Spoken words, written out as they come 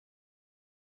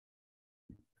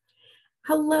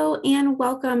Hello and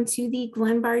welcome to the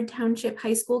Glenbard Township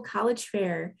High School College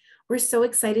Fair. We're so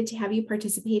excited to have you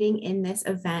participating in this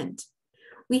event.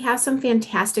 We have some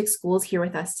fantastic schools here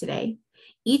with us today.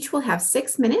 Each will have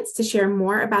 6 minutes to share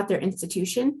more about their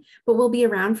institution, but will be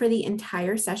around for the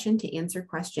entire session to answer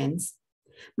questions.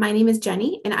 My name is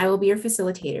Jenny and I will be your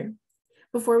facilitator.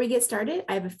 Before we get started,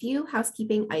 I have a few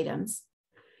housekeeping items.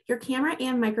 Your camera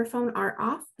and microphone are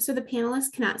off, so the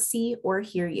panelists cannot see or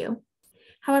hear you.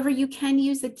 However, you can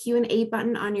use the Q&A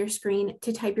button on your screen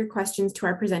to type your questions to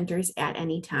our presenters at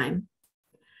any time.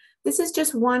 This is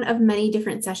just one of many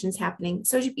different sessions happening,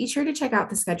 so be sure to check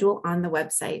out the schedule on the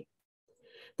website.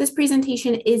 This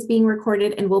presentation is being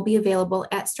recorded and will be available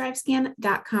at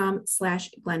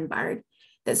strivescan.com/Glenbard.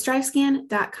 That's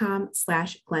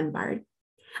strivescan.com/Glenbard.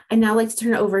 I'd now like to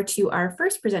turn it over to our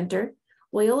first presenter,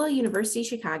 Loyola University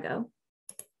Chicago.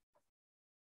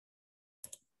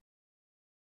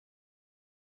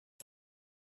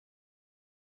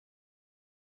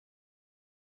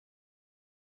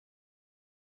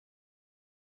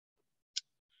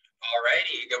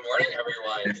 Alrighty, good morning,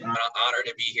 everyone. It's an honor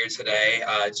to be here today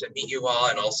to meet you all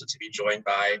and also to be joined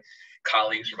by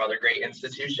colleagues from other great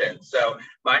institutions. So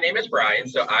my name is Brian.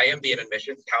 So I am the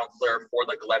admissions counselor for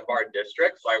the Glenbard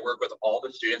district. So I work with all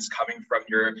the students coming from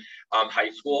your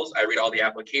high schools. I read all the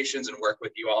applications and work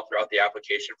with you all throughout the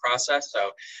application process.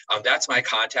 So that's my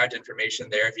contact information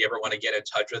there if you ever want to get in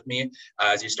touch with me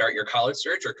as you start your college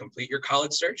search or complete your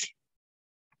college search.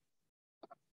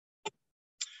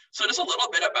 So just a little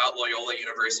bit about Loyola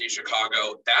University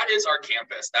Chicago. That is our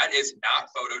campus. That is not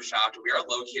photoshopped. We are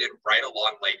located right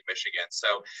along Lake Michigan.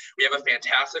 So we have a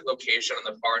fantastic location on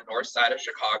the far north side of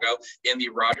Chicago in the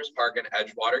Rogers Park and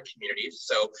Edgewater communities.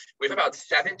 So we have about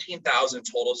 17,000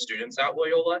 total students at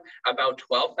Loyola. About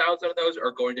 12,000 of those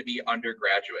are going to be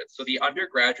undergraduates. So the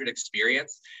undergraduate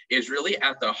experience is really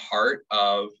at the heart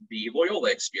of the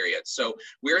Loyola experience. So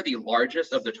we're the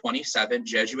largest of the 27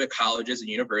 Jesuit colleges and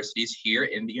universities here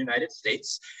in the United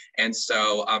States. And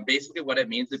so basically what it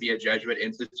means to be a Jesuit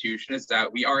institution is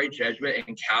that we are a Jesuit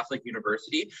and Catholic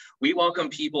university. We welcome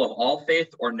people of all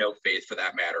faith or no faith for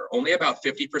that matter. Only about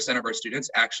 50% of our students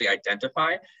actually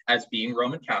identify as being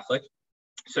Roman Catholic.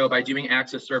 So by doing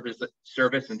acts of service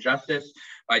and justice,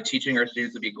 by teaching our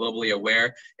students to be globally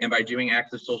aware, and by doing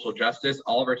acts of social justice,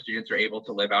 all of our students are able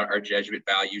to live out our Jesuit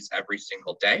values every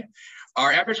single day.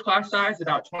 Our average class size is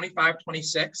about 25,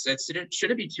 26. It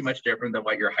shouldn't be too much different than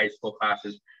what your high school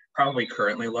classes probably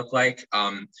currently look like.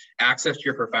 Access to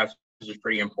your professors is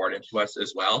pretty important to us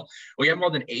as well. We have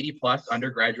more than 80 plus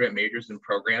undergraduate majors and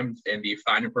programs in the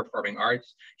fine and performing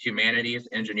arts, humanities,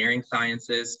 engineering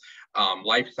sciences,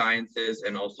 life sciences,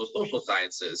 and also social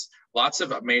sciences. Lots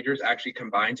of majors actually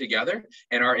combine together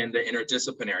and are in the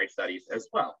interdisciplinary studies as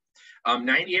well.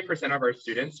 98% of our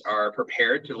students are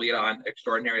prepared to lead on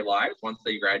extraordinary lives once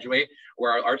they graduate,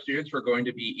 where our students are going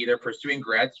to be either pursuing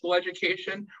grad school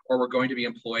education or we're going to be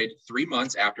employed 3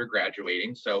 months after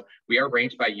graduating. So we are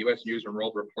ranked by US News and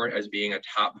World Report as being a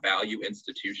top value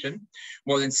institution.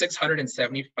 More than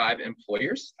 675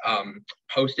 employers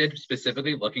posted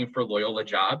specifically looking for Loyola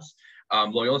jobs,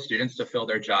 Loyola students to fill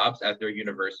their jobs at their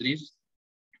universities.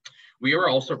 We are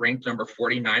also ranked number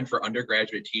 49 for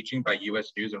undergraduate teaching by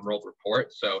US News and World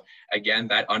Report. So again,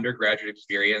 that undergraduate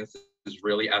experience is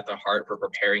really at the heart for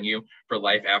preparing you for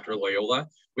life after Loyola.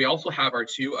 We also have our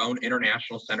 2 own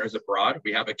international centers abroad.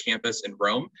 We have a campus in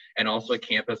Rome and also a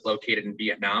campus located in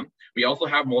Vietnam. We also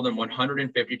have more than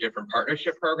 150 different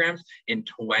partnership programs in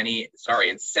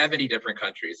 70 different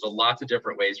countries. So lots of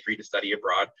different ways for you to study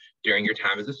abroad during your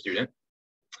time as a student.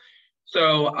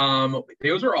 So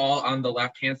those are all on the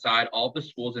left-hand side, all the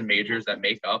schools and majors that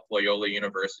make up Loyola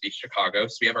University Chicago.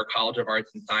 So we have our College of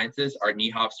Arts and Sciences, our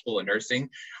Niehoff School of Nursing,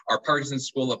 our Parkinson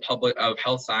School of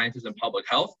Health Sciences and Public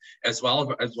Health, as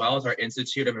well as our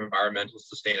Institute of Environmental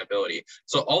Sustainability.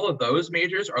 So all of those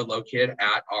majors are located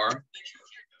at our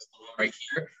right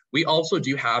here. We also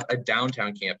do have a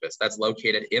downtown campus that's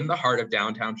located in the heart of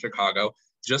downtown Chicago,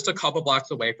 just a couple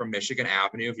blocks away from Michigan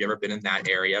Avenue, if you've ever been in that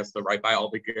area. So right by all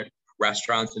the good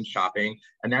restaurants and shopping.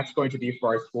 And that's going to be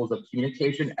for our schools of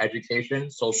communication,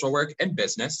 education, social work, and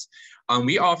business.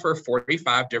 We offer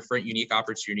 45 different unique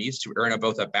opportunities to earn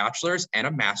both a bachelor's and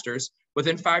a master's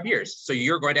within 5 years. So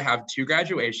you're going to have 2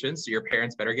 graduations, so your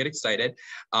parents better get excited,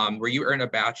 where you earn a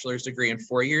bachelor's degree in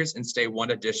 4 years and stay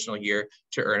 1 additional year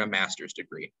to earn a master's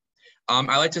degree.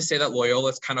 I like to say that Loyola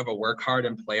is kind of a work hard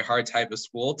and play hard type of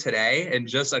school. Today, in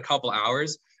just a couple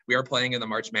hours, we are playing in the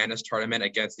March Madness tournament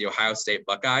against the Ohio State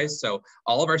Buckeyes. So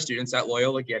all of our students at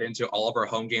Loyola get into all of our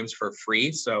home games for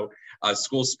free. So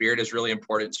school spirit is really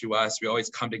important to us. We always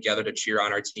come together to cheer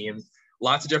on our teams.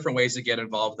 Lots of different ways to get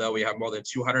involved, though. We have more than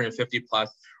 250 plus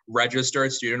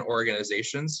registered student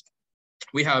organizations.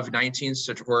 We have 19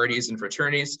 sororities and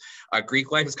fraternities.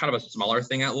 Greek life is kind of a smaller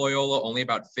thing at Loyola. Only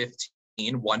about 15%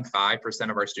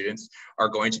 of our students are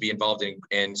going to be involved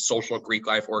in social Greek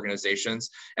life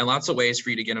organizations, and lots of ways for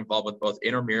you to get involved with both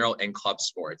intramural and club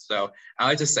sports. So I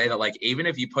like to say that, like, even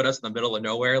if you put us in the middle of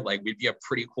nowhere, like, we'd be a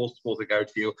pretty cool school to go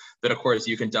to. But of course,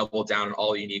 you can double down on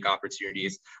all the unique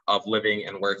opportunities of living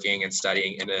and working and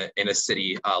studying in a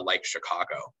city like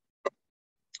Chicago.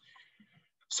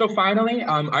 So finally,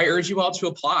 I urge you all to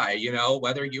apply. You know,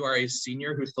 whether you are a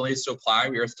senior who still needs to apply,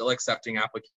 we are still accepting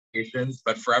applications.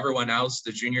 But for everyone else,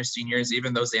 the juniors, seniors,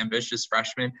 even those ambitious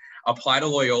freshmen, apply to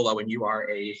Loyola when you are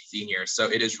a senior.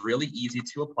 So it is really easy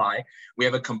to apply. We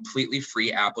have a completely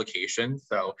free application.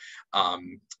 So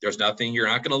there's nothing, you're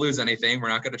not going to lose anything. We're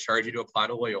not going to charge you to apply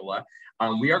to Loyola.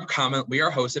 We are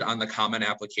hosted on the Common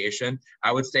application.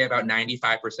 I would say about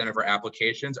 95% of our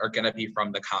applications are going to be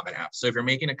from the Common app. So if you're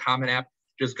making a Common app,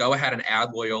 just go ahead and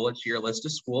add Loyola to your list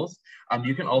of schools.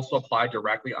 You can also apply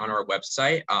directly on our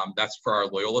website. That's for our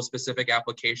Loyola specific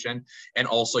application. And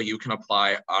also you can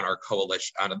apply on our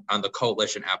coalition, on the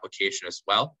coalition application as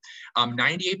well.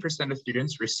 98% of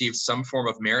students receive some form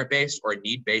of merit-based or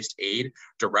need-based aid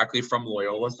directly from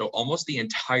Loyola. So almost the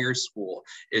entire school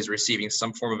is receiving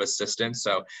some form of assistance.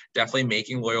 So definitely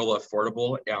making Loyola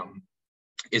affordable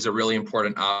is a really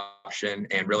important option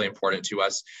and really important to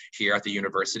us here at the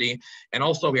university. And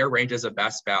also we are ranked as a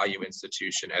best value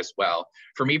institution as well.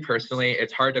 For me personally,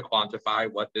 it's hard to quantify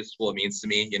what this school means to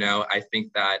me. You know, I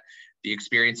think that the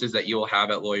experiences that you will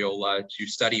have at Loyola to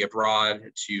study abroad,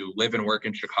 to live and work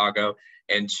in Chicago,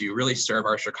 and to really serve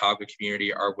our Chicago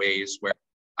community are ways where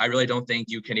I really don't think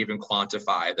you can even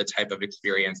quantify the type of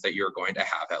experience that you're going to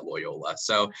have at Loyola.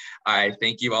 So I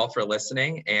thank you all for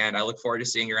listening, and I look forward to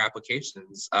seeing your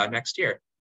applications next year.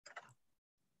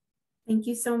 Thank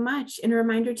you so much. And a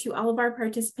reminder to all of our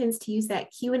participants to use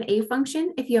that Q&A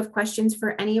function if you have questions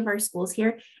for any of our schools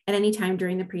here at any time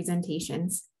during the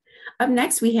presentations. Up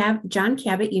next, we have John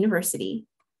Cabot University.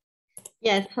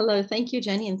 Yes, hello. Thank you,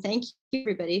 Jenny, and thank you,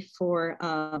 everybody, for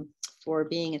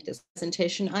being at this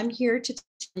presentation. I'm here to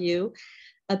tell you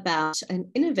about an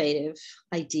innovative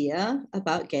idea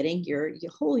about getting your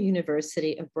whole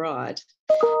university abroad.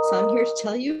 So I'm here to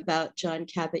tell you about John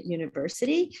Cabot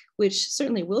University, which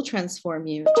certainly will transform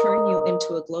you, turn you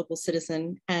into a global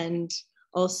citizen, and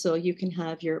also you can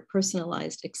have your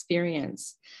personalized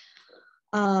experience.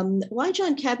 Why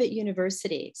John Cabot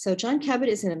University? So John Cabot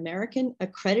is an American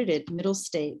accredited Middle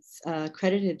States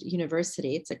accredited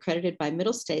university. It's accredited by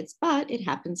Middle States, but it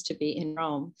happens to be in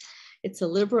Rome. It's a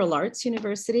liberal arts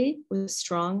university with a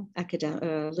strong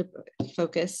academic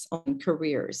focus on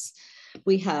careers.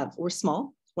 We're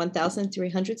small,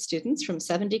 1,300 students from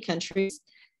 70 countries.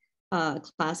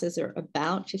 Classes are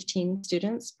about 15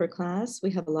 students per class.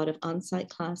 We have a lot of on-site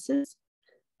classes.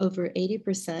 Over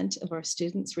 80% of our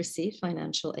students receive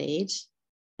financial aid,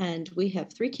 and we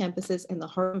have 3 campuses in the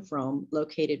heart of Rome,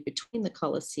 located between the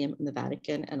Colosseum and the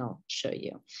Vatican, and I'll show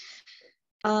you.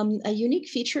 A unique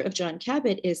feature of John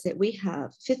Cabot is that we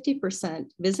have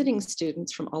 50% visiting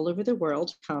students from all over the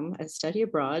world come and study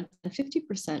abroad, and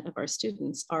 50% of our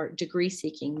students are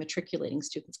degree-seeking, matriculating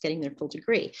students getting their full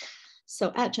degree.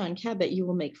 So at John Cabot, you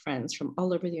will make friends from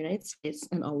all over the United States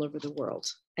and all over the world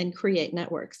and create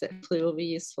networks that hopefully will be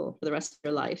useful for the rest of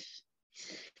your life.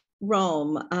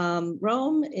 Rome.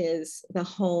 Rome is the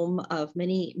home of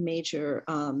many major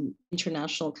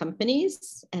international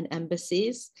companies and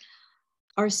embassies.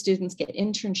 Our students get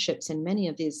internships in many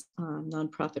of these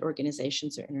nonprofit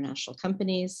organizations or international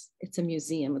companies. It's a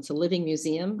museum, it's a living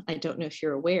museum. I don't know if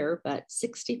you're aware, but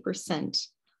 60%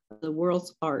 the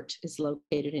world's art is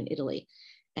located in Italy,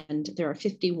 and there are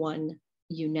 51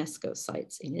 UNESCO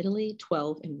sites in Italy,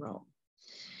 12 in Rome.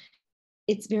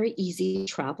 It's very easy to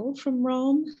travel from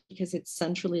Rome because it's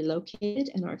centrally located,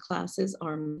 and our classes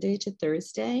are Monday to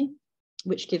Thursday,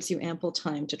 which gives you ample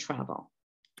time to travel.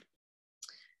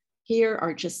 Here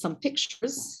are just some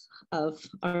pictures of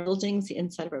our buildings, the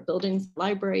inside of our buildings,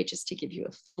 library, just to give you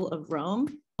a feel of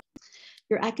Rome.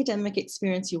 Your academic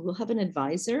experience, you will have an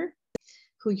advisor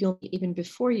who you'll meet even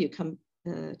before you come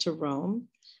to Rome.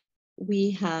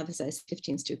 We have, as I said,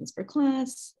 15 students per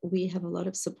class. We have a lot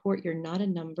of support. You're not a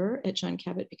number at John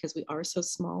Cabot because we are so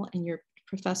small, and your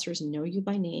professors know you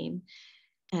by name.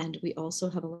 And we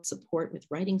also have a lot of support with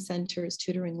writing centers,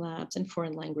 tutoring labs, and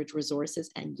foreign language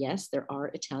resources. And yes, there are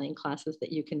Italian classes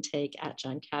that you can take at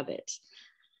John Cabot.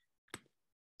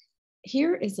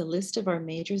 Here is a list of our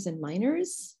majors and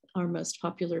minors. Our most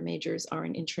popular majors are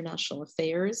in international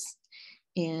affairs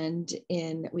And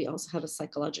we also have a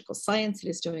psychological science that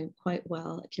is doing quite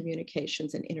well,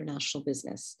 communications and international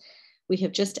business. We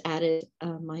have just added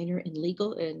a minor in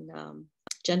legal and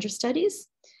gender studies.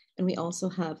 And we also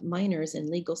have minors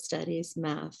in legal studies,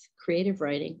 math, creative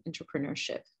writing,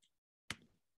 entrepreneurship.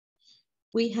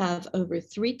 We have over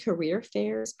 3 career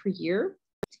fairs per year.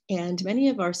 And many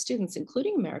of our students,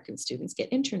 including American students,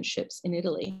 get internships in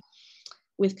Italy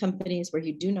with companies where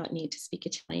you do not need to speak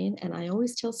Italian. And I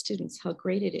always tell students how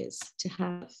great it is to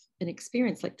have an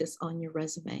experience like this on your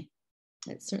resume.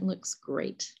 It certainly looks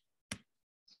great.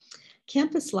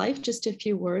 Campus life, just a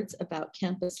few words about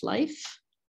campus life.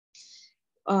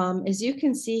 As you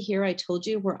can see here, I told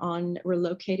you we're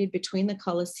located between the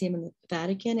Coliseum and the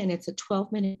Vatican, and it's a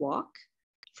 12-minute walk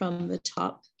from the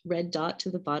top red dot to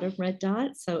the bottom red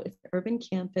dot. So it's an urban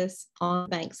campus on the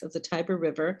banks of the Tiber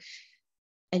River,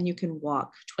 and you can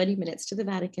walk 20 minutes to the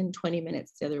Vatican, 20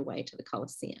 minutes the other way to the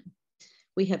Coliseum.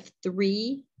 We have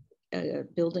 3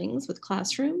 buildings with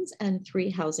classrooms and 3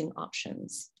 housing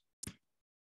options.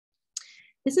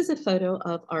 This is a photo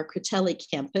of our Critelli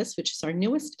campus, which is our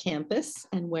newest campus,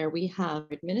 and where we have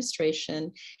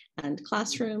administration and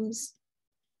classrooms.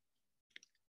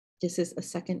 This is a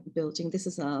second building. This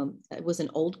is it was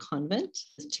an old convent.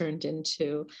 It's turned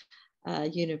into a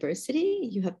university.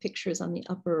 You have pictures on the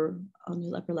upper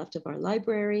left of our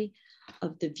library,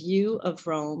 of the view of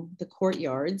Rome, the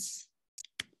courtyards.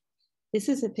 This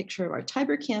is a picture of our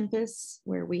Tiber campus,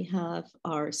 where we have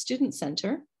our student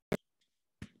center.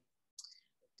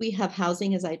 We have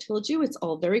housing, as I told you. It's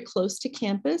all very close to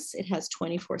campus. It has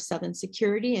 24/7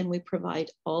 security, and we provide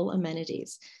all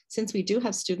amenities. Since we do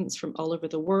have students from all over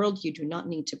the world, you do not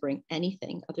need to bring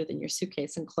anything other than your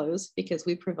suitcase and clothes, because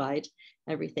we provide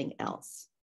everything else.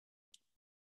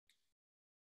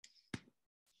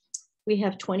 We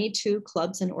have 22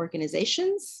 clubs and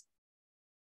organizations.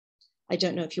 I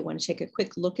don't know if you want to take a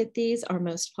quick look at these. Our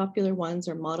most popular ones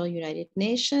are Model United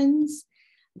Nations,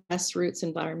 Grassroots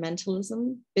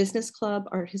Environmentalism, Business Club,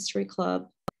 Art History Club,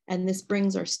 and this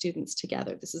brings our students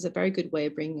together. This is a very good way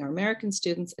of bringing our American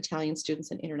students, Italian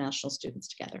students, and international students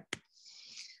together.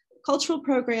 Cultural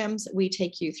programs, we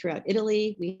take you throughout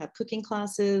Italy. We have cooking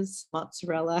classes,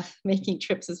 mozzarella, making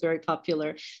trips is very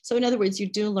popular. So in other words, you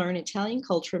do learn Italian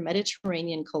culture,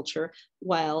 Mediterranean culture,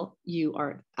 while you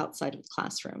are outside of the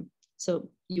classroom.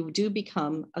 So you do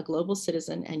become a global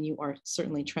citizen, and you are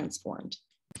certainly transformed.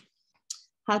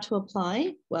 How to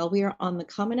apply? Well, we are on the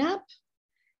Common App,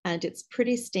 and it's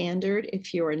pretty standard.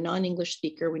 If you're a non-English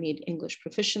speaker, we need English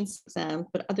proficiency exam,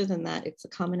 but other than that, it's a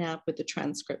Common App with the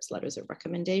transcripts, letters of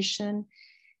recommendation.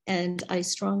 And I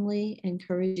strongly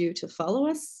encourage you to follow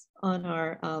us on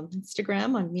our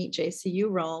Instagram on Meet JCU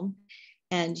Rome,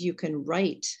 and you can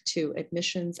write to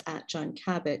admissions@John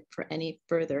Cabot for any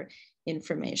further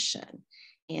information.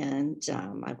 And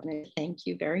I want to thank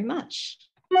you very much.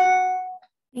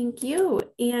 Thank you.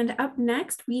 And up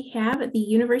next, we have the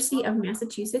University of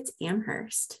Massachusetts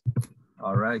Amherst.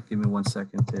 All right, give me 1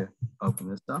 second to open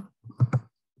this up.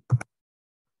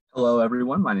 Hello,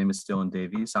 everyone. My name is Dylan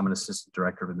Davies. I'm an assistant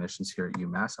director of admissions here at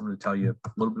UMass. I'm going to tell you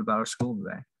a little bit about our school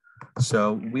today.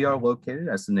 So we are located,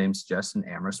 as the name suggests, in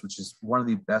Amherst, which is one of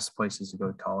the best places to go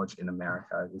to college in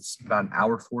America. It's about 1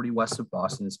 hour 40 west of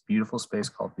Boston. It's a beautiful space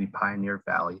called the Pioneer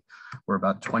Valley. We're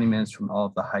about 20 minutes from all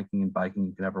of the hiking and biking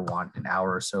you could ever want, an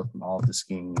hour or so from all of the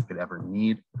skiing you could ever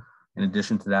need. In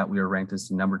addition to that, we are ranked as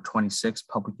the number 26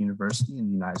 public university in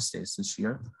the United States this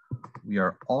year. We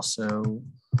are also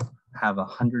have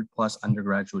 100+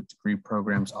 undergraduate degree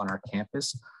programs on our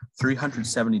campus,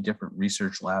 370 different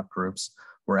research lab groups.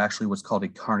 We're actually what's called a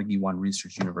Carnegie One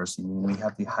Research University, meaning we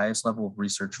have the highest level of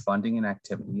research funding and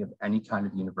activity of any kind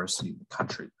of university in the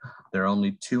country. There are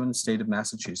only 2 in the state of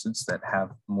Massachusetts that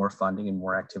have more funding and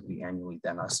more activity annually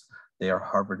than us. They are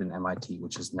Harvard and MIT,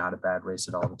 which is not a bad race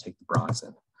at all to take the bronze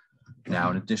in. Now,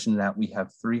 in addition to that, we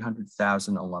have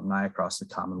 300,000 alumni across the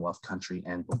Commonwealth country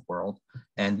and the world,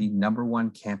 and the #1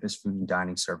 campus food and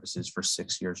dining services for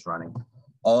 6 years running.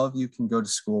 All of you can go to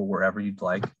school wherever you'd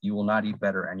like. You will not eat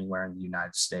better anywhere in the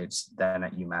United States than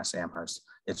at UMass Amherst.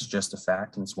 It's just a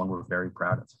fact, and it's one we're very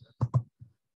proud of.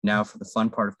 Now for the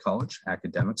fun part of college,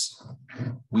 academics.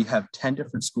 We have 10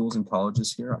 different schools and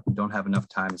colleges here. We don't have enough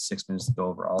time in 6 minutes to go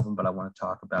over all of them, but I want to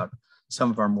talk about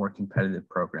some of our more competitive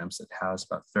programs that house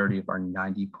about 30 of our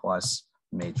 90+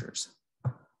 majors.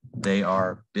 They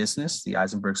are business. The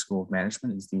Eisenberg School of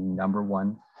Management is the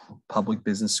 #1 public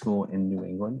business school in New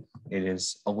England. It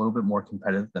is a little bit more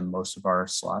competitive than most of our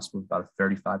slots with about a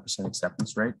 35%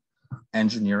 acceptance rate.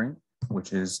 Engineering,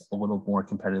 which is a little more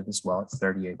competitive as well at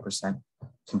 38%.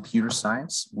 Computer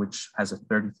science, which has a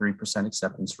 33%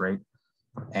 acceptance rate.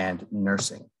 and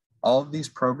nursing. All of these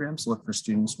programs look for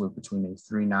students with between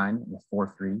a 3.9 and a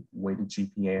 4.3 weighted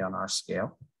GPA on our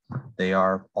scale. They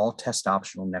are all test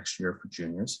optional next year for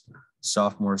juniors.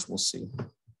 Sophomores will see.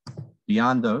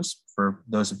 Beyond those, for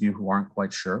those of you who aren't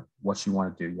quite sure what you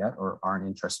want to do yet or aren't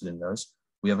interested in those,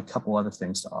 we have a couple other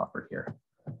things to offer here.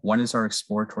 One is our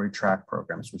exploratory track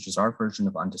programs, which is our version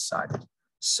of undecided.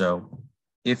 So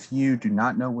if you do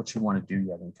not know what you want to do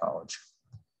yet in college,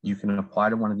 you can apply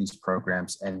to one of these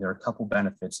programs, and there are a couple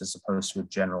benefits as opposed to a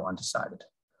general undecided.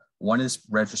 One is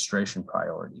registration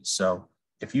priority. So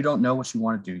if you don't know what you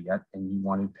want to do yet and you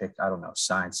want to pick, I don't know,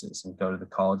 sciences and go to the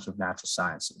College of Natural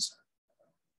Sciences,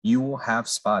 you will have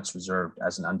spots reserved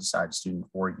as an undecided student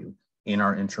for you in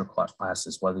our intro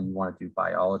classes, whether you want to do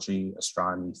biology,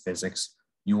 astronomy, physics.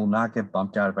 You will not get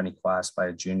bumped out of any class by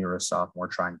a junior or sophomore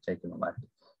trying to take an elective.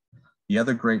 The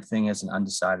other great thing as an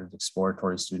undecided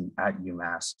exploratory student at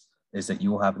UMass is that you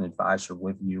will have an advisor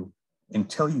with you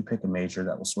until you pick a major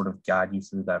that will sort of guide you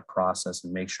through that process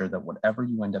and make sure that whatever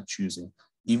you end up choosing,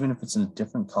 even if it's in a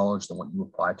different college than what you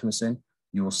applied to us in,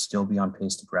 you will still be on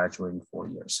pace to graduate in 4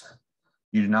 years.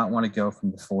 You do not want to go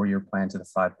from the 4-year plan to the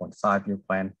 5.5-year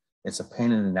plan. It's a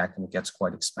pain in the neck and it gets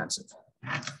quite expensive.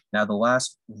 Now, the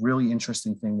last really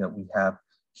interesting thing that we have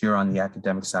here on the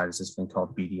academic side is this thing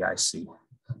called BDIC.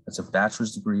 It's a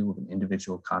bachelor's degree with an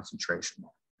individual concentration.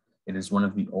 It is one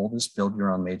of the oldest build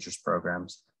your own majors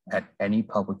programs at any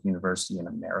public university in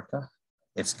America.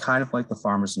 It's kind of like the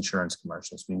farmers insurance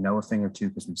commercials. We know a thing or two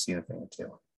because we've seen a thing or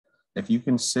two. If you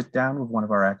can sit down with one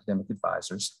of our academic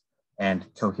advisors and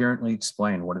coherently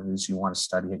explain what it is you want to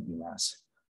study at UMass,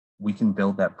 we can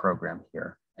build that program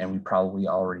here, and we probably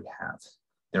already have.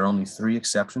 There are only 3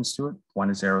 exceptions to it. One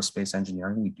is aerospace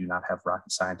engineering. We do not have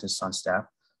rocket scientists on staff.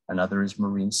 Another is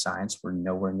marine science. We're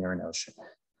nowhere near an ocean.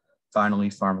 Finally,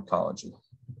 pharmacology.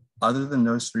 Other than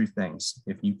those 3 things,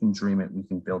 if you can dream it, we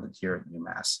can build it here at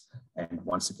UMass. And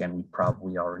once again, we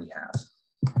probably already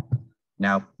have.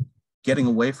 Now, getting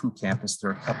away from campus,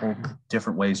 there are a couple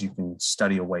different ways you can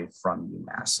study away from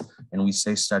UMass. And we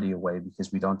say study away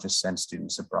because we don't just send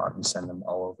students abroad, we send them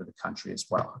all over the country as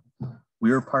well.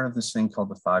 We are part of this thing called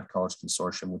the 5 College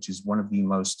Consortium, which is one of the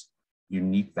most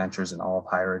unique ventures in all of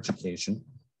higher education.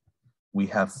 We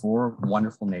have 4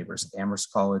 wonderful neighbors,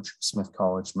 Amherst College, Smith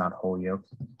College, Mount Holyoke,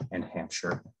 and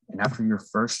Hampshire. And after your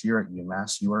first year at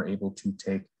UMass, you are able to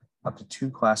take up to 2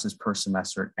 classes per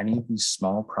semester at any of these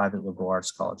small private liberal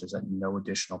arts colleges at no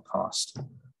additional cost.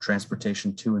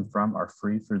 Transportation to and from are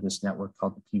free through this network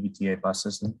called the PVTA bus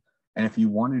system. And if you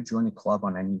want to join a club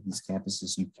on any of these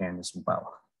campuses, you can as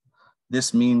well.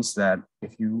 This means that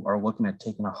if you are looking at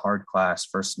taking a hard class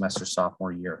first semester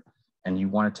sophomore year, and you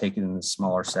want to take it in a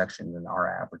smaller section than our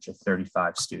average of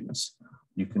 35 students,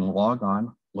 you can log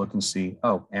on, look and see,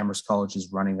 oh, Amherst College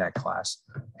is running that class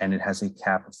and it has a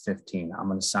cap of 15. I'm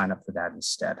going to sign up for that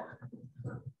instead.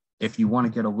 If you want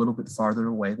to get a little bit farther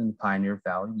away than the Pioneer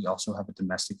Valley, we also have a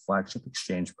domestic flagship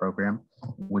exchange program,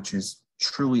 which is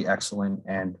truly excellent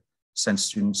and sends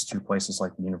students to places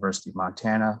like the University of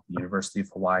Montana, the University of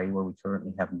Hawaii, where we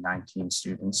currently have 19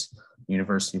 students,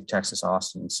 University of Texas,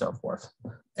 Austin, and so forth.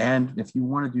 And if you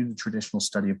want to do the traditional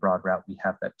study abroad route, we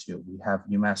have that too. We have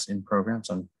UMass in programs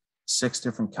on 6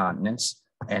 different continents.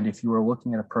 And if you are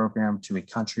looking at a program to a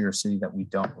country or city that we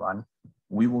don't run,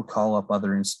 we will call up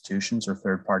other institutions or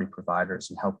third-party providers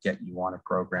and help get you on a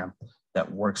program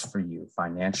that works for you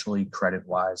financially,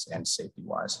 credit-wise, and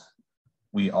safety-wise.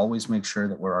 We always make sure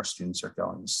that where our students are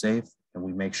going is safe, and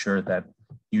we make sure that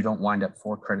you don't wind up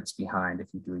 4 credits behind if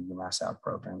you do a UMass out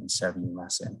program instead of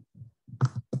UMass in.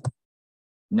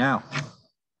 Now,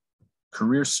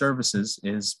 career services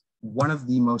is one of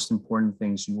the most important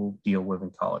things you will deal with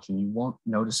in college, and you won't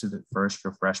notice it at first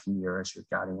your freshman year as you're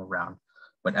guiding around.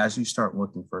 But as you start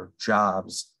looking for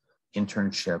jobs,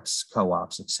 internships,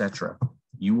 co-ops, etc.,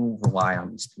 you will rely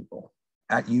on these people.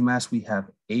 At UMass, we have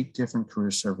 8 different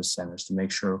career service centers to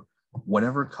make sure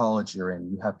whatever college you're in,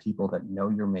 you have people that know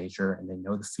your major and they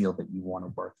know the field that you want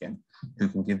to work in, who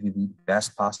can give you the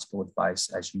best possible advice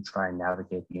as you try and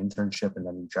navigate the internship and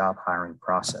then the job hiring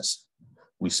process.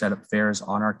 We set up fairs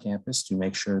on our campus to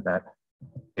make sure that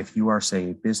if you are,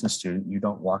 say, a business student, you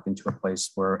don't walk into a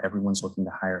place where everyone's looking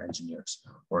to hire engineers.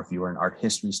 Or if you are an art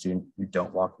history student, you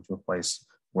don't walk into a place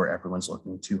where everyone's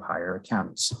looking to hire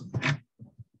accountants.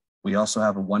 We also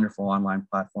have a wonderful online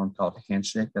platform called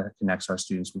Handshake that connects our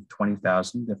students with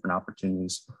 20,000 different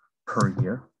opportunities per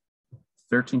year.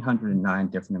 1,309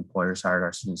 different employers hired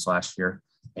our students last year,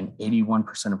 and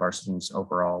 81% of our students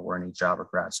overall were in a job or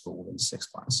grad school within 6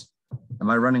 months.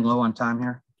 Am I running low on time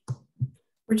here?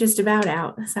 We're just about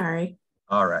out, sorry.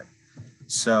 All right.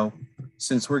 So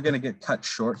Since we're going to get cut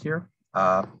short here,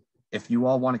 if you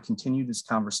all want to continue this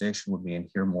conversation with me and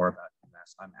hear more about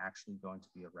UMass, I'm actually going to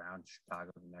be around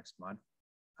Chicago the next month.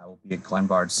 I will be at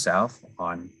Glenbard South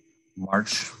on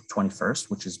March 21st,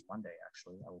 which is Monday,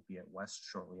 actually. I will be at West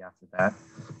shortly after that.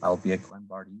 I will be at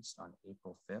Glenbard East on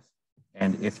April 5th.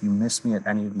 And if you miss me at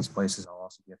any of these places, I'll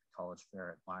also be at the College Fair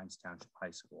at Lyons Township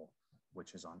High School,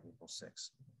 which is on April 6th.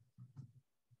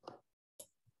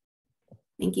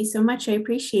 Thank you so much. I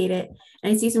appreciate it.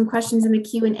 And I see some questions in the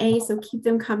Q&A, so keep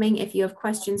them coming. If you have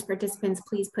questions, participants,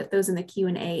 please put those in the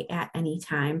Q&A at any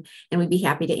time, and we'd be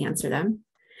happy to answer them.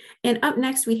 And up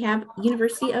next, we have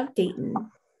University of Dayton.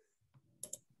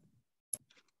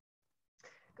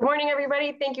 Good morning,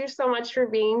 everybody. Thank you so much for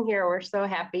being here. We're so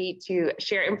happy to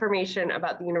share information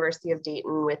about the University of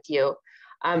Dayton with you.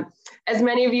 As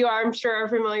many of you are, I'm sure, are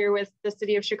familiar with, the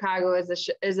city of Chicago is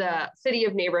a city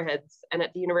of neighborhoods. And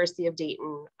at the University of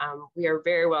Dayton, we are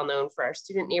very well known for our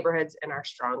student neighborhoods and our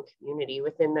strong community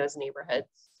within those neighborhoods.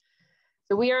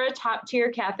 So we are a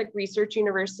top-tier Catholic research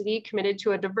university committed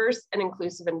to a diverse and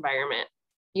inclusive environment.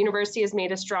 The university has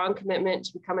made a strong commitment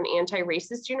to become an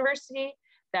anti-racist university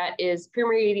that is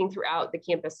permeating throughout the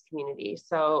campus community.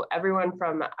 So everyone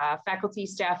from faculty,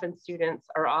 staff, and students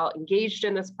are all engaged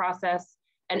in this process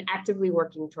and actively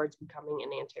working towards becoming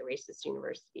an anti-racist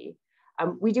university.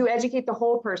 We do educate the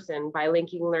whole person by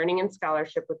linking learning and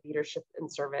scholarship with leadership and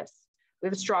service. We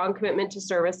have a strong commitment to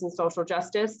service and social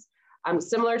justice.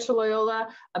 Similar to Loyola,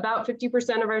 about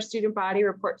 50% of our student body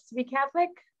reports to be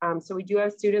Catholic. So we do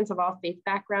have students of all faith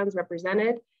backgrounds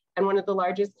represented, and one of the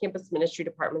largest campus ministry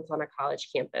departments on a college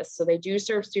campus. So they do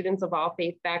serve students of all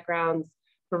faith backgrounds,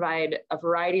 provide a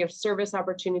variety of service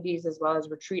opportunities as well as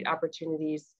retreat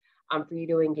opportunities for you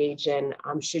to engage in,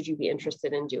 should you be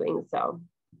interested in doing so.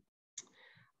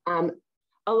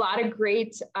 A lot of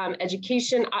great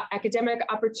education, academic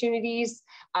opportunities.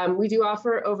 We do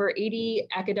offer over 80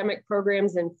 academic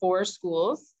programs in 4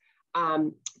 schools.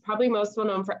 Probably most well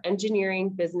known for engineering,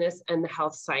 business, and the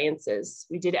health sciences.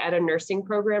 We did add a nursing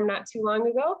program not too long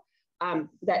ago.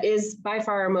 That is by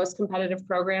far our most competitive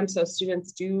program. So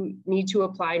students do need to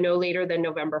apply no later than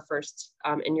November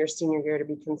 1st in your senior year to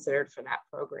be considered for that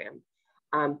program.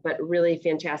 But really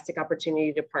fantastic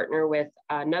opportunity to partner with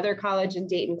another college in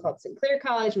Dayton called Sinclair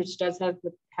College, which does have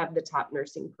the top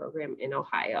nursing program in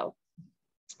Ohio.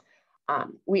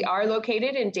 We are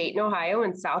located in Dayton, Ohio,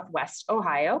 and Southwest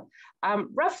Ohio,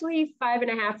 roughly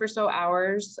 5.5 or so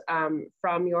hours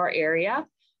from your area,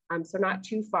 so not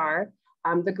too far.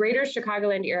 The greater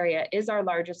Chicagoland area is our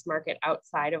largest market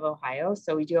outside of Ohio,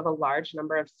 so we do have a large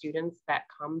number of students that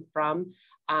come from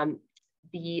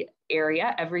the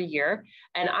area every year.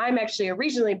 And I'm actually a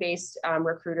regionally based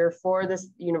recruiter for the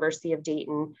University of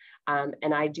Dayton,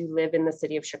 and I do live in the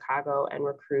city of Chicago and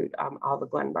recruit all the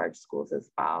Glenbard schools as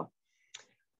well.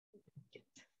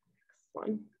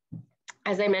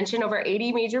 As I mentioned, over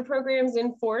 80 major programs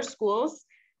in 4 schools.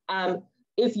 All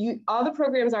the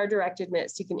programs are direct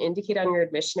admit, so you can indicate on your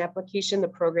admission application the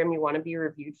program you want to be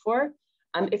reviewed for.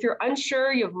 If you're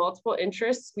unsure, you have multiple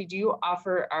interests, we do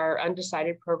offer our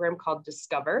undecided program called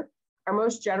Discover. Our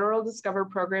most general Discover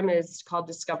program is called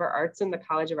Discover Arts in the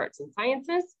College of Arts and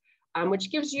Sciences,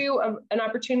 which gives you an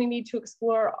opportunity to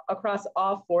explore across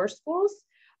all 4 schools.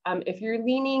 If you're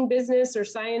leaning business or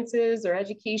sciences or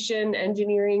education,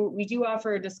 engineering, we do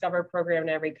offer a Discover program in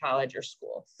every college or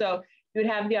school. So you would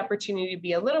have the opportunity to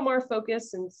be a little more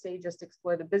focused and say just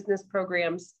explore the business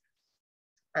programs,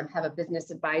 have a business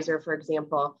advisor, for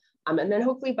example, and then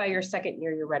hopefully by your 2nd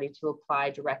year, you're ready to apply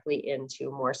directly into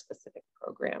a more specific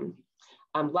program.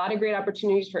 A lot of great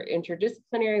opportunities for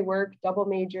interdisciplinary work, double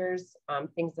majors,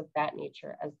 things of that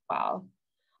nature as well.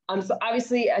 So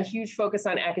obviously a huge focus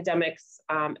on academics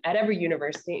at every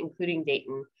university, including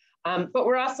Dayton, but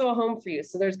we're also a home for you.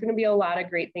 So there's going to be a lot of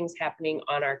great things happening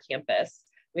on our campus.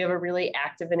 We have a really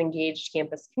active and engaged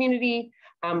campus community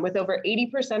with over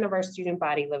 80% of our student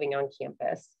body living on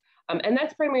campus. And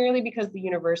that's primarily because the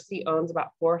university owns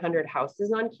about 400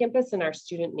 houses on campus in our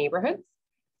student neighborhoods.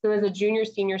 So as a junior,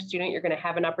 senior student, you're going to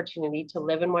have an opportunity to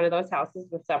live in one of those houses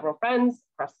with several friends,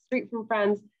 across the street from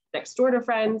friends, next door to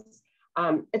friends.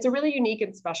 It's a really unique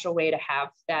and special way to have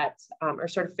that or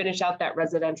sort of finish out that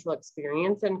residential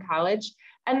experience in college,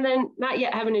 and then not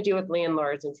yet having to deal with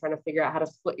landlords and trying to figure out how to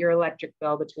split your electric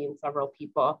bill between several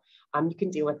people. You can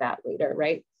deal with that later,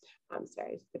 right?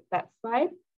 Sorry, skip that slide.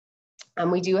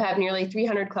 We do have nearly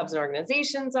 300 clubs and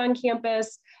organizations on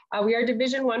campus. We are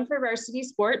Division I for varsity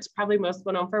sports, probably most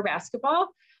well known for basketball.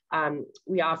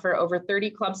 We offer over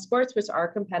 30 club sports, which are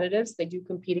competitive. So they do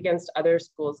compete against other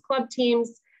schools' club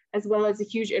teams, as well as a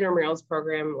huge intramurals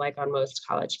program like on most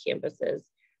college campuses.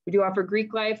 We do offer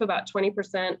Greek life. About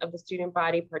 20% of the student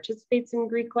body participates in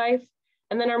Greek life.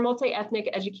 And then our multi-ethnic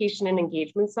education and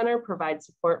engagement center provides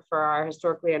support for our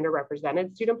historically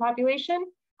underrepresented student population,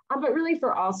 but really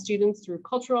for all students through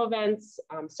cultural events,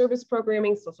 service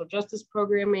programming, social justice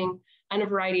programming, and a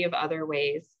variety of other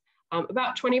ways.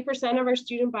 About 20% of our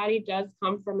student body does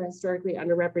come from a historically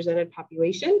underrepresented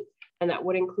population, and that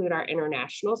would include our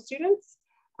international students.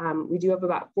 We do have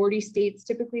about 40 states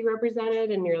typically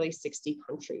represented and nearly 60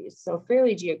 countries, so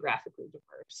fairly geographically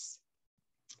diverse.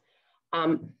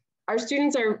 Our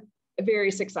students are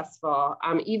very successful,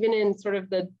 even in sort of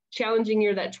the challenging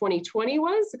year that 2020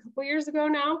 was, a couple years ago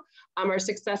now. Our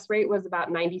success rate was about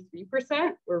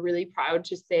 93%. We're really proud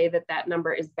to say that that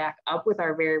number is back up with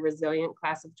our very resilient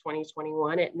class of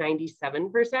 2021 at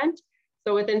 97%.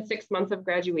 So within 6 months of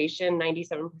graduation,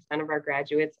 97% of our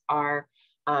graduates are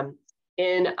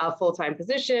in a full-time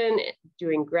position,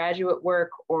 doing graduate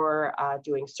work or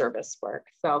doing service work.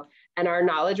 So, and our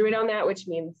knowledge rate on that, which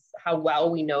means how well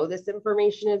we know this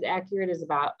information is accurate, is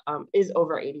about is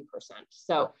over 80%.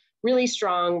 So really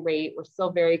strong rate. We're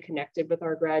still very connected with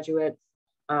our graduates,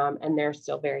 and they're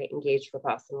still very engaged with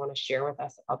us and want to share with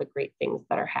us all the great things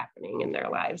that are happening in their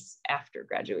lives after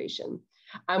graduation.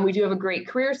 We do have a great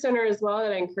career center as well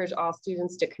that I encourage all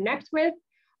students to connect with.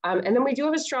 And then we do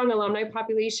have a strong alumni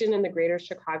population in the greater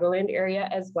Chicagoland area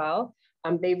as well.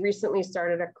 They've recently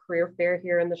started a career fair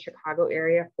here in the Chicago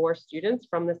area for students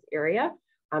from this area.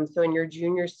 So in your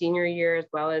junior, senior year, as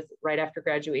well as right after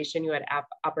graduation, you had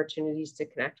opportunities to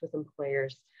connect with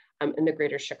employers in the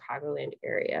greater Chicagoland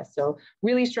area. So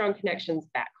really strong connections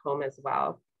back home as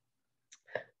well.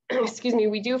 Excuse me,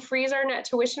 we do freeze our net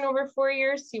tuition over 4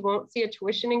 years. So you won't see a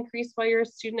tuition increase while you're a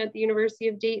student at the University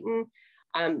of Dayton.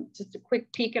 Just a quick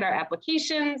peek at our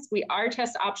applications. We are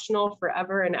test optional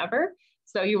forever and ever.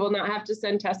 So you will not have to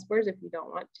send test scores if you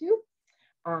don't want to.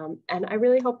 And I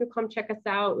really hope you'll come check us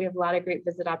out. We have a lot of great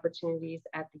visit opportunities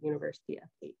at the University of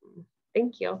Dayton.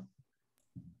 Thank you.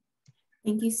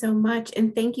 Thank you so much.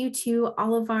 And thank you to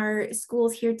all of our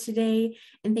schools here today.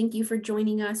 And thank you for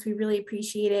joining us. We really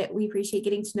appreciate it. We appreciate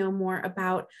getting to know more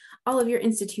about all of your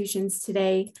institutions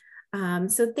today.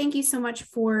 So thank you so much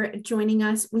for joining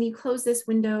us. When you close this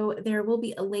window, there will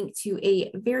be a link to a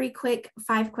very quick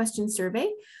 5-question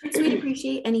survey. So we'd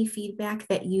appreciate any feedback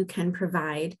that you can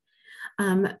provide.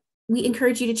 We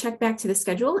encourage you to check back to the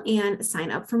schedule and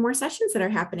sign up for more sessions that are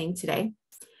happening today.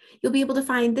 You'll be able to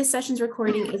find this session's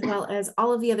recording as well as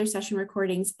all of the other session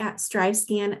recordings at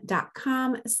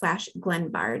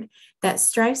strivescan.com/Glenbard.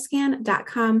 That's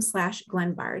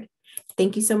strivescan.com/Glenbard.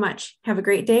 Thank you so much. Have a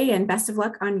great day and best of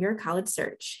luck on your college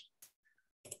search.